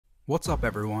What's up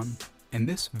everyone? In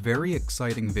this very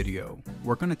exciting video,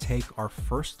 we're going to take our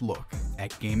first look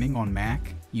at gaming on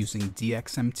Mac using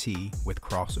DXMT with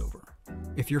CrossOver.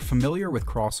 If you're familiar with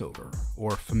CrossOver,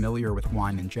 or familiar with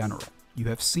Wine in general, you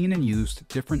have seen and used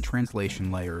different translation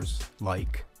layers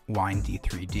like Wine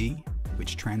D3D,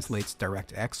 which translates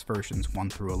DirectX versions 1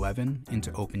 through 11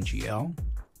 into OpenGL,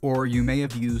 or you may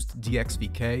have used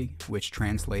DXVK, which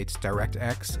translates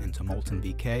DirectX into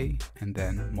MoltenVK, and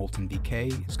then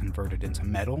MoltenVK is converted into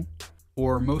Metal.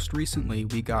 Or most recently,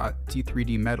 we got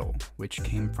D3D Metal, which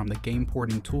came from the game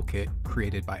porting toolkit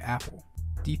created by Apple.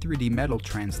 D3D Metal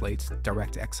translates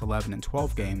DirectX 11 and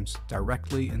 12 games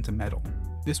directly into Metal.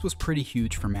 This was pretty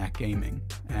huge for Mac gaming,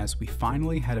 as we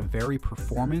finally had a very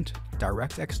performant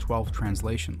DirectX 12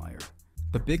 translation layer.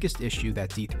 The biggest issue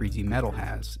that D3D Metal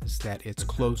has is that it's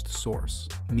closed source,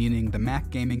 meaning the Mac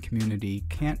gaming community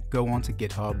can't go onto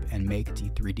GitHub and make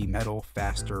D3D Metal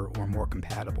faster or more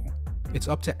compatible. It's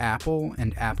up to Apple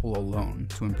and Apple alone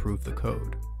to improve the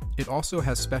code. It also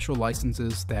has special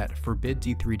licenses that forbid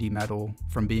D3D Metal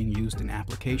from being used in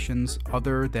applications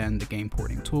other than the game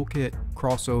porting toolkit,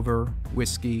 CrossOver,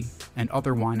 Whiskey, and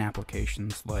other Wine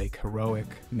applications like Heroic,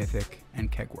 Mythic, and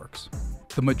Kegworks.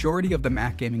 The majority of the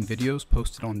Mac gaming videos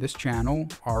posted on this channel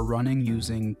are running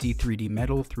using D3D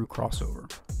Metal through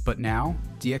CrossOver. But now,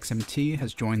 DXMT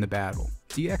has joined the battle.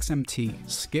 DXMT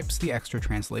skips the extra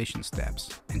translation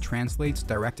steps and translates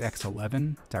DirectX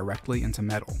 11 directly into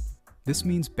Metal. This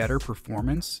means better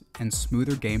performance and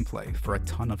smoother gameplay for a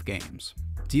ton of games.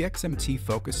 DXMT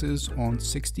focuses on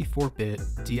 64-bit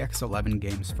DX11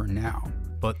 games for now,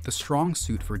 but the strong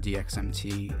suit for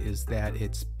DXMT is that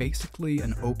it's basically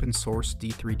an open source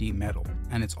D3D Metal,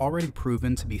 and it's already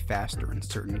proven to be faster in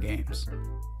certain games.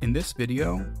 In this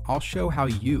video, I'll show how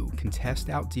you can test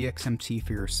out DXMT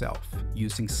for yourself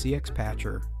using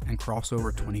CXPatcher and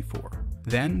CrossOver 24.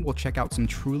 Then we'll check out some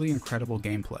truly incredible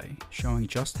gameplay, showing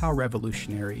just how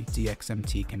revolutionary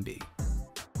DXMT can be.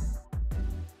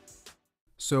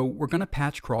 So we're going to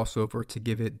patch CrossOver to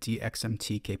give it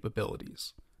DXMT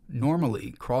capabilities.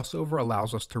 Normally, CrossOver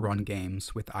allows us to run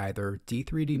games with either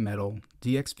D3D Metal,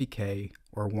 DXVK,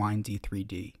 or Wine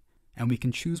D3D, and we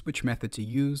can choose which method to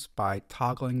use by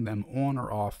toggling them on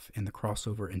or off in the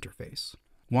CrossOver interface.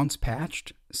 Once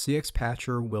patched,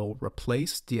 CXPatcher will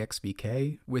replace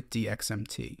DXVK with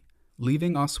DXMT,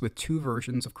 leaving us with two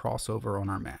versions of CrossOver on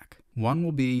our Mac. One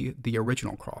will be the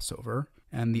original CrossOver,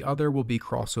 and the other will be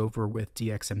CrossOver with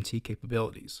DXMT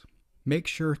capabilities. Make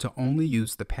sure to only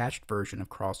use the patched version of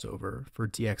CrossOver for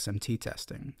DXMT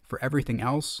testing. For everything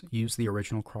else, use the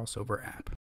original CrossOver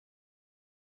app.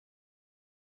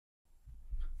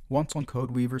 Once on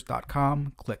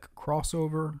codeweavers.com, click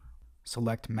CrossOver,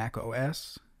 select Mac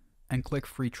OS, and click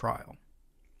Free Trial.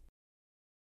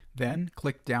 Then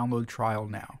click Download Trial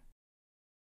Now.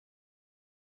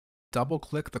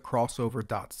 Double-click the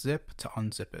crossover.zip to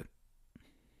unzip it.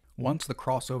 Once the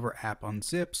CrossOver app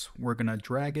unzips, we're going to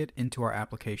drag it into our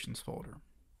Applications folder.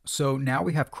 So now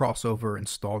we have CrossOver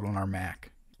installed on our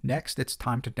Mac. Next, it's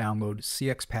time to download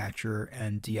CXPatcher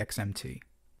and DXMT.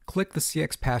 Click the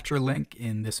CXPatcher link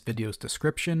in this video's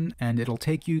description, and it'll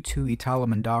take you to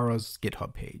Italomandara's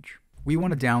GitHub page. We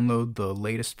want to download the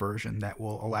latest version that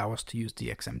will allow us to use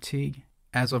DXMT.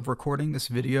 As of recording this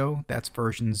video, that's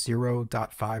version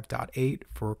 0.5.8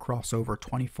 for CrossOver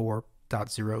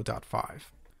 24.0.5.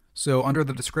 So under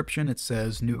the description, it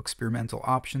says new experimental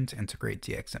option to integrate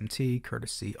DXMT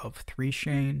courtesy of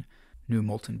 3Shane, new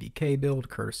MoltenVK build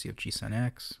courtesy of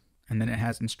Gcenx, and then it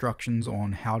has instructions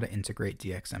on how to integrate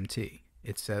DXMT.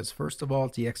 It says, first of all,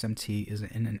 DXMT is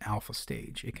in an alpha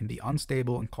stage. It can be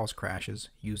unstable and cause crashes.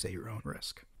 Use at your own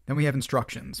risk. Then we have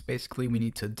instructions. Basically, we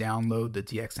need to download the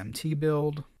DXMT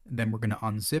build. Then we're going to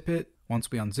unzip it. Once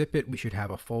we unzip it, we should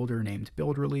have a folder named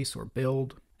build release or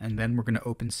build. And then we're going to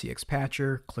open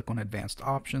CXPatcher, click on Advanced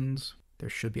Options. There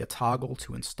should be a toggle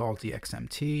to install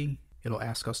DXMT. It'll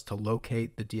ask us to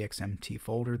locate the DXMT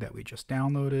folder that we just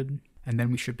downloaded. And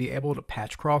then we should be able to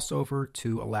patch CrossOver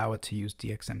to allow it to use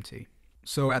DXMT.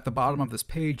 So at the bottom of this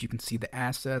page, you can see the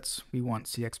assets. We want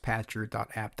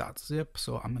cxpatcher.app.zip,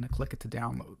 so I'm going to click it to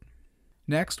download.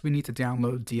 Next, we need to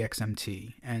download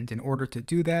DXMT, and in order to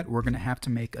do that, we're going to have to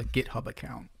make a GitHub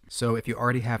account. So if you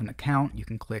already have an account, you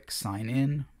can click Sign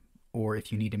In, or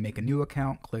if you need to make a new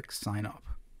account, click Sign Up.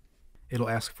 It'll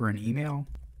ask for an email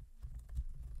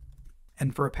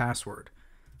and for a password.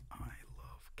 I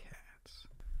love cats.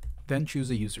 Then choose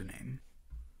a username.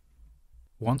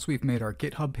 Once we've made our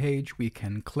GitHub page, we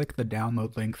can click the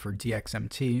download link for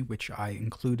DXMT, which I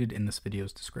included in this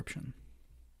video's description.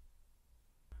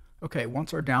 Okay,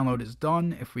 once our download is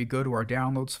done, if we go to our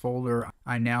downloads folder,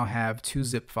 I now have two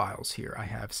zip files here. I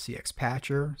have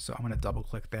CXPatcher, so I'm going to double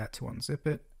click that to unzip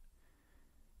it.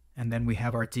 And then we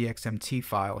have our DXMT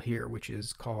file here, which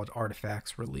is called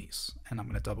artifacts release, and I'm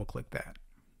going to double click that.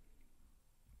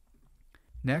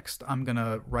 Next, I'm going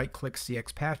to right click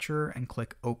CXPatcher and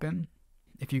click open.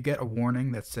 If you get a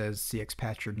warning that says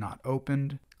CXPatcher not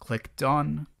opened, click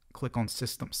done, click on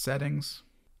system settings,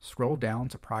 scroll down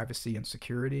to privacy and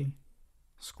security,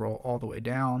 scroll all the way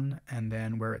down, and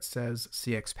then where it says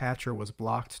CXPatcher was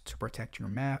blocked to protect your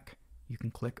Mac, you can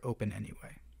click open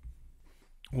anyway.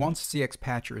 Once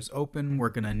CXPatcher is open, we're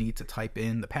going to need to type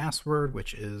in the password,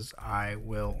 which is I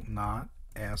will not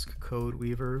ask code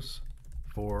weavers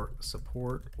for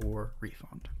support or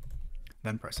refund.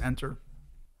 Then press enter.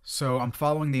 So I'm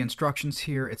following the instructions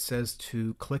here. It says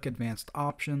to click advanced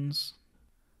options.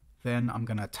 Then I'm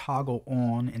going to toggle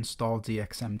on install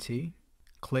DXMT.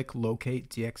 Click locate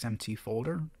DXMT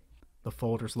folder. The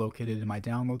folder is located in my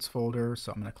downloads folder,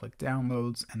 so I'm going to click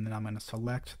downloads, and then I'm going to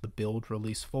select the build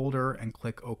release folder and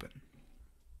click open.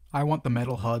 I want the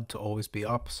metal HUD to always be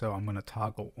up, so I'm going to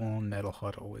toggle on metal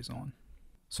HUD always on.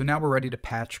 So now we're ready to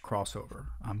patch CrossOver.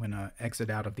 I'm going to exit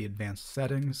out of the advanced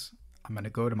settings. I'm going to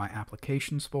go to my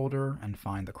applications folder and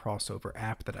find the CrossOver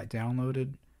app that I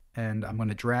downloaded, and I'm going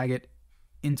to drag it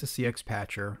into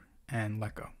CXPatcher and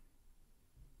let go.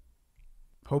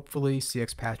 Hopefully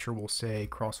CXPatcher will say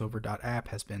crossover.app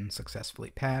has been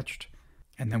successfully patched,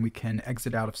 and then we can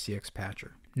exit out of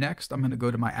CXPatcher. Next, I'm going to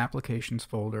go to my applications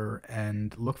folder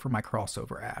and look for my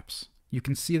CrossOver apps. You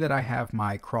can see that I have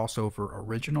my CrossOver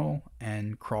Original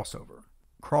and CrossOver.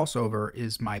 CrossOver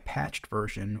is my patched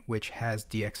version, which has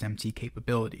DXMT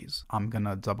capabilities. I'm going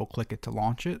to double click it to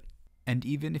launch it. And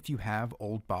even if you have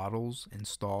old bottles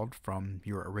installed from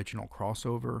your original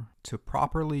CrossOver, to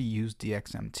properly use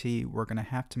DXMT, we're going to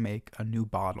have to make a new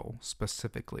bottle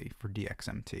specifically for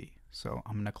DXMT. So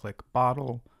I'm going to click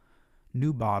Bottle,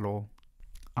 New Bottle.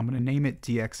 I'm going to name it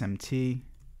DXMT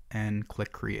and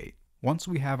click Create. Once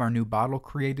we have our new bottle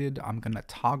created, I'm going to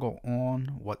toggle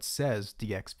on what says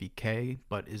DXVK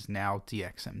but is now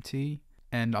DXMT,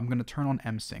 and I'm going to turn on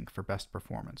MSync for best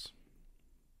performance.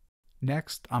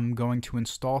 Next, I'm going to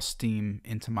install Steam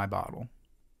into my bottle.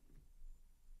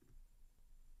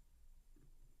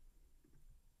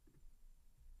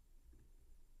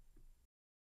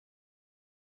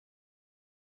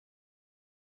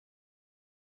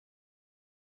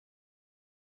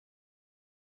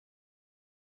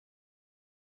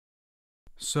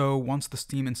 So once the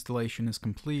Steam installation is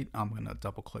complete, I'm going to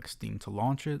double click Steam to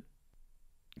launch it.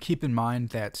 Keep in mind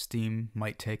that Steam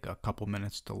might take a couple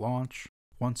minutes to launch.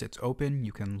 Once it's open,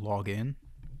 you can log in.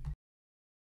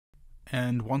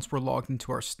 And once we're logged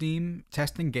into our Steam,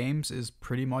 testing games is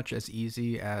pretty much as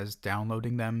easy as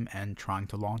downloading them and trying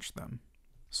to launch them.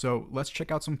 So let's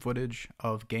check out some footage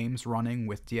of games running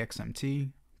with DXMT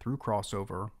through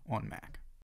CrossOver on Mac.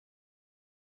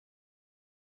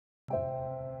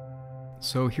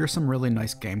 So here's some really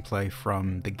nice gameplay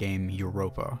from the game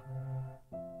Europa.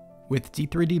 With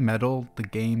D3D Metal, the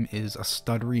game is a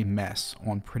stuttery mess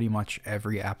on pretty much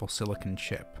every Apple Silicon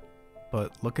chip,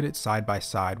 but look at it side by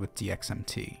side with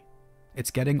DXMT.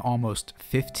 It's getting almost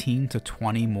 15 to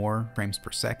 20 more frames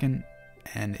per second,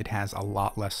 and it has a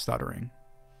lot less stuttering.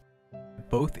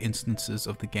 Both instances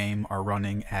of the game are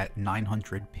running at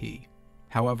 900p.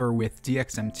 However, with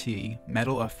DXMT,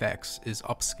 MetalFX is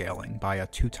upscaling by a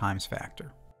 2x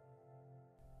factor.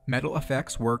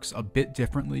 MetalFX works a bit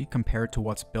differently compared to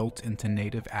what's built into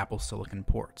native Apple Silicon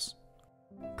ports.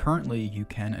 Currently, you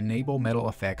can enable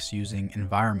MetalFX using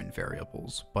environment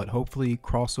variables, but hopefully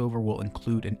CrossOver will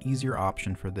include an easier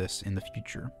option for this in the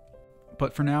future.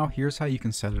 But for now, here's how you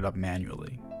can set it up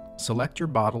manually. Select your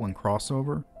bottle in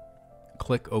CrossOver,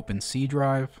 click Open C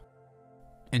Drive,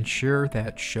 ensure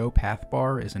that Show Path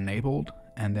Bar is enabled,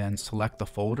 and then select the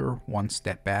folder one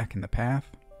step back in the path.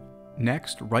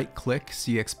 Next, right-click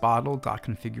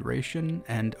cxbottle.configuration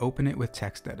and open it with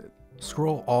TextEdit.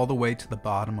 Scroll all the way to the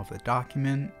bottom of the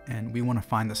document, and we want to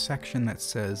find the section that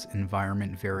says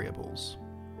Environment Variables.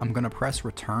 I'm going to press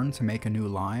Return to make a new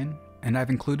line, and I've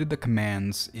included the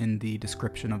commands in the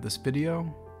description of this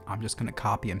video. I'm just going to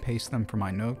copy and paste them for my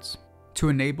notes. To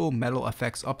enable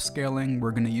MetalFX upscaling,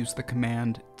 we're going to use the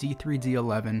command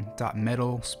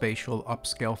d3d11.metal spatial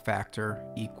upscale factor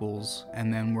equals,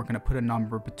 and then we're going to put a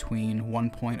number between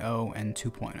 1.0 and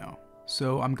 2.0.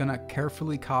 So I'm going to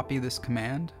carefully copy this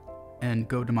command and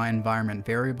go to my environment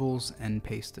variables and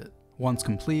paste it. Once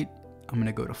complete, I'm going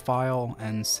to go to File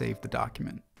and save the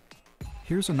document.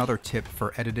 Here's another tip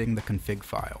for editing the config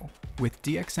file. With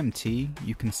DXMT,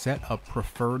 you can set a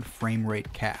preferred frame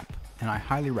rate cap, and I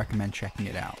highly recommend checking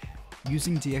it out.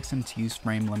 Using DXMT's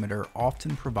frame limiter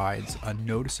often provides a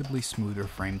noticeably smoother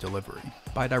frame delivery.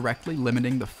 By directly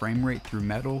limiting the frame rate through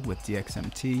Metal with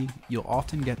DXMT, you'll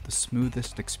often get the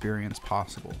smoothest experience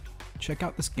possible. Check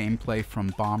out this gameplay from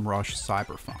Bomb Rush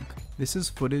Cyberfunk. This is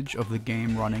footage of the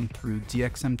game running through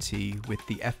DXMT with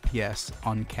the FPS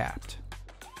uncapped.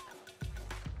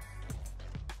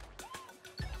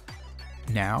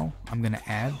 Now, I'm going to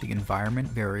add the environment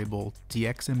variable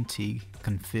DXMT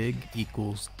config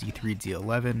equals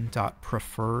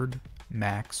d3d11.preferred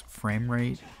max frame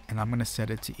rate, and I'm going to set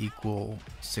it to equal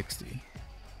 60.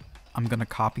 I'm going to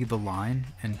copy the line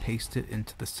and paste it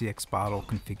into the CXBottle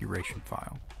configuration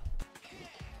file.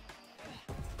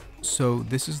 So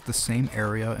this is the same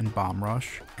area in Bomb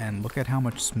Rush, and look at how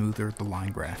much smoother the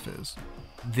line graph is.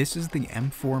 This is the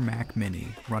M4 Mac Mini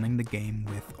running the game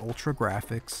with ultra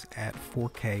graphics at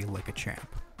 4K like a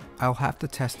champ. I'll have to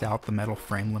test out the Metal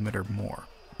frame limiter more,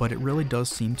 but it really does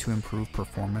seem to improve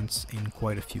performance in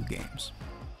quite a few games.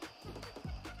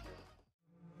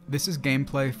 This is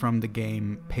gameplay from the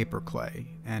game Paperclay,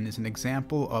 and is an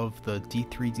example of the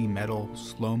D3D Metal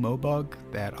Slo-Mo bug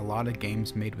that a lot of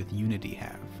games made with Unity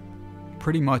have.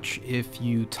 Pretty much, if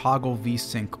you toggle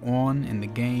VSync on in the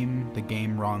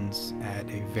game runs at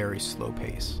a very slow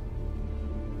pace.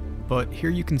 But here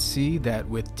you can see that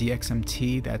with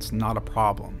DXMT, that's not a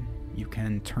problem. You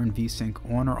can turn VSync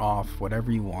on or off,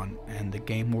 whatever you want, and the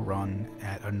game will run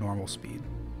at a normal speed.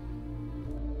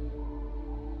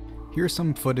 Here's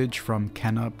some footage from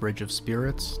Kenna Bridge of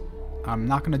Spirits. I'm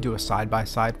not going to do a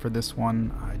side-by-side for this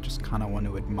one, I just kind of want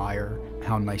to admire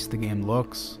how nice the game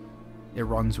looks. It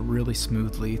runs really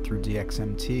smoothly through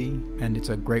DXMT, and it's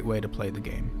a great way to play the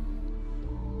game.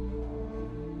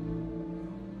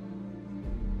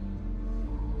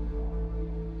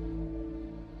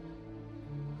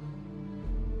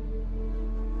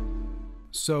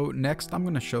 So next I'm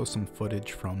going to show some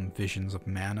footage from Visions of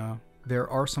Mana. There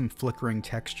are some flickering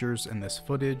textures in this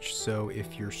footage, so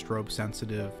if you're strobe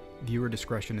sensitive, viewer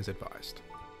discretion is advised.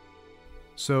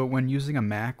 So when using a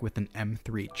Mac with an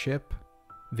M3 chip,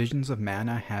 Visions of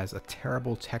Mana has a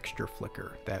terrible texture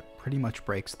flicker that pretty much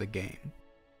breaks the game.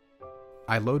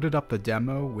 I loaded up the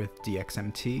demo with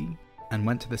DXMT and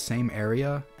went to the same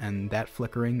area, and that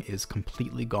flickering is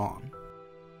completely gone.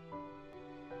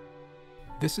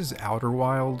 This is Outer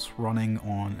Wilds running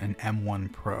on an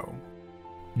M1 Pro.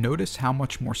 Notice how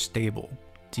much more stable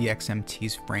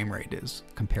DXMT's frame rate is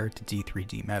compared to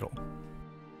D3D Metal.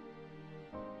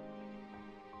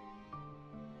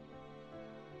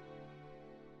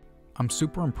 I'm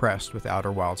super impressed with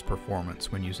Outer Wilds'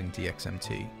 performance when using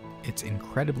DXMT. It's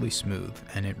incredibly smooth,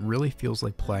 and it really feels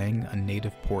like playing a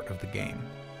native port of the game.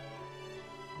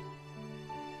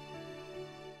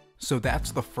 So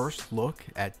that's the first look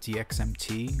at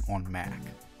DXMT on Mac.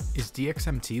 Is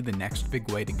DXMT the next big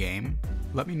way to game?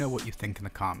 Let me know what you think in the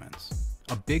comments.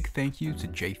 A big thank you to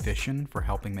Jfishin for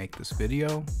helping make this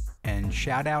video, and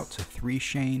shout out to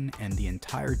 3Shane and the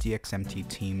entire DXMT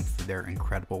team for their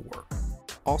incredible work.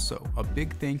 Also, a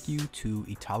big thank you to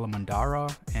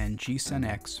Italomandara and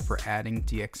Gcenx for adding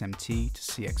DXMT to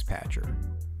CXPatcher.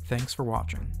 Thanks for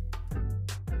watching.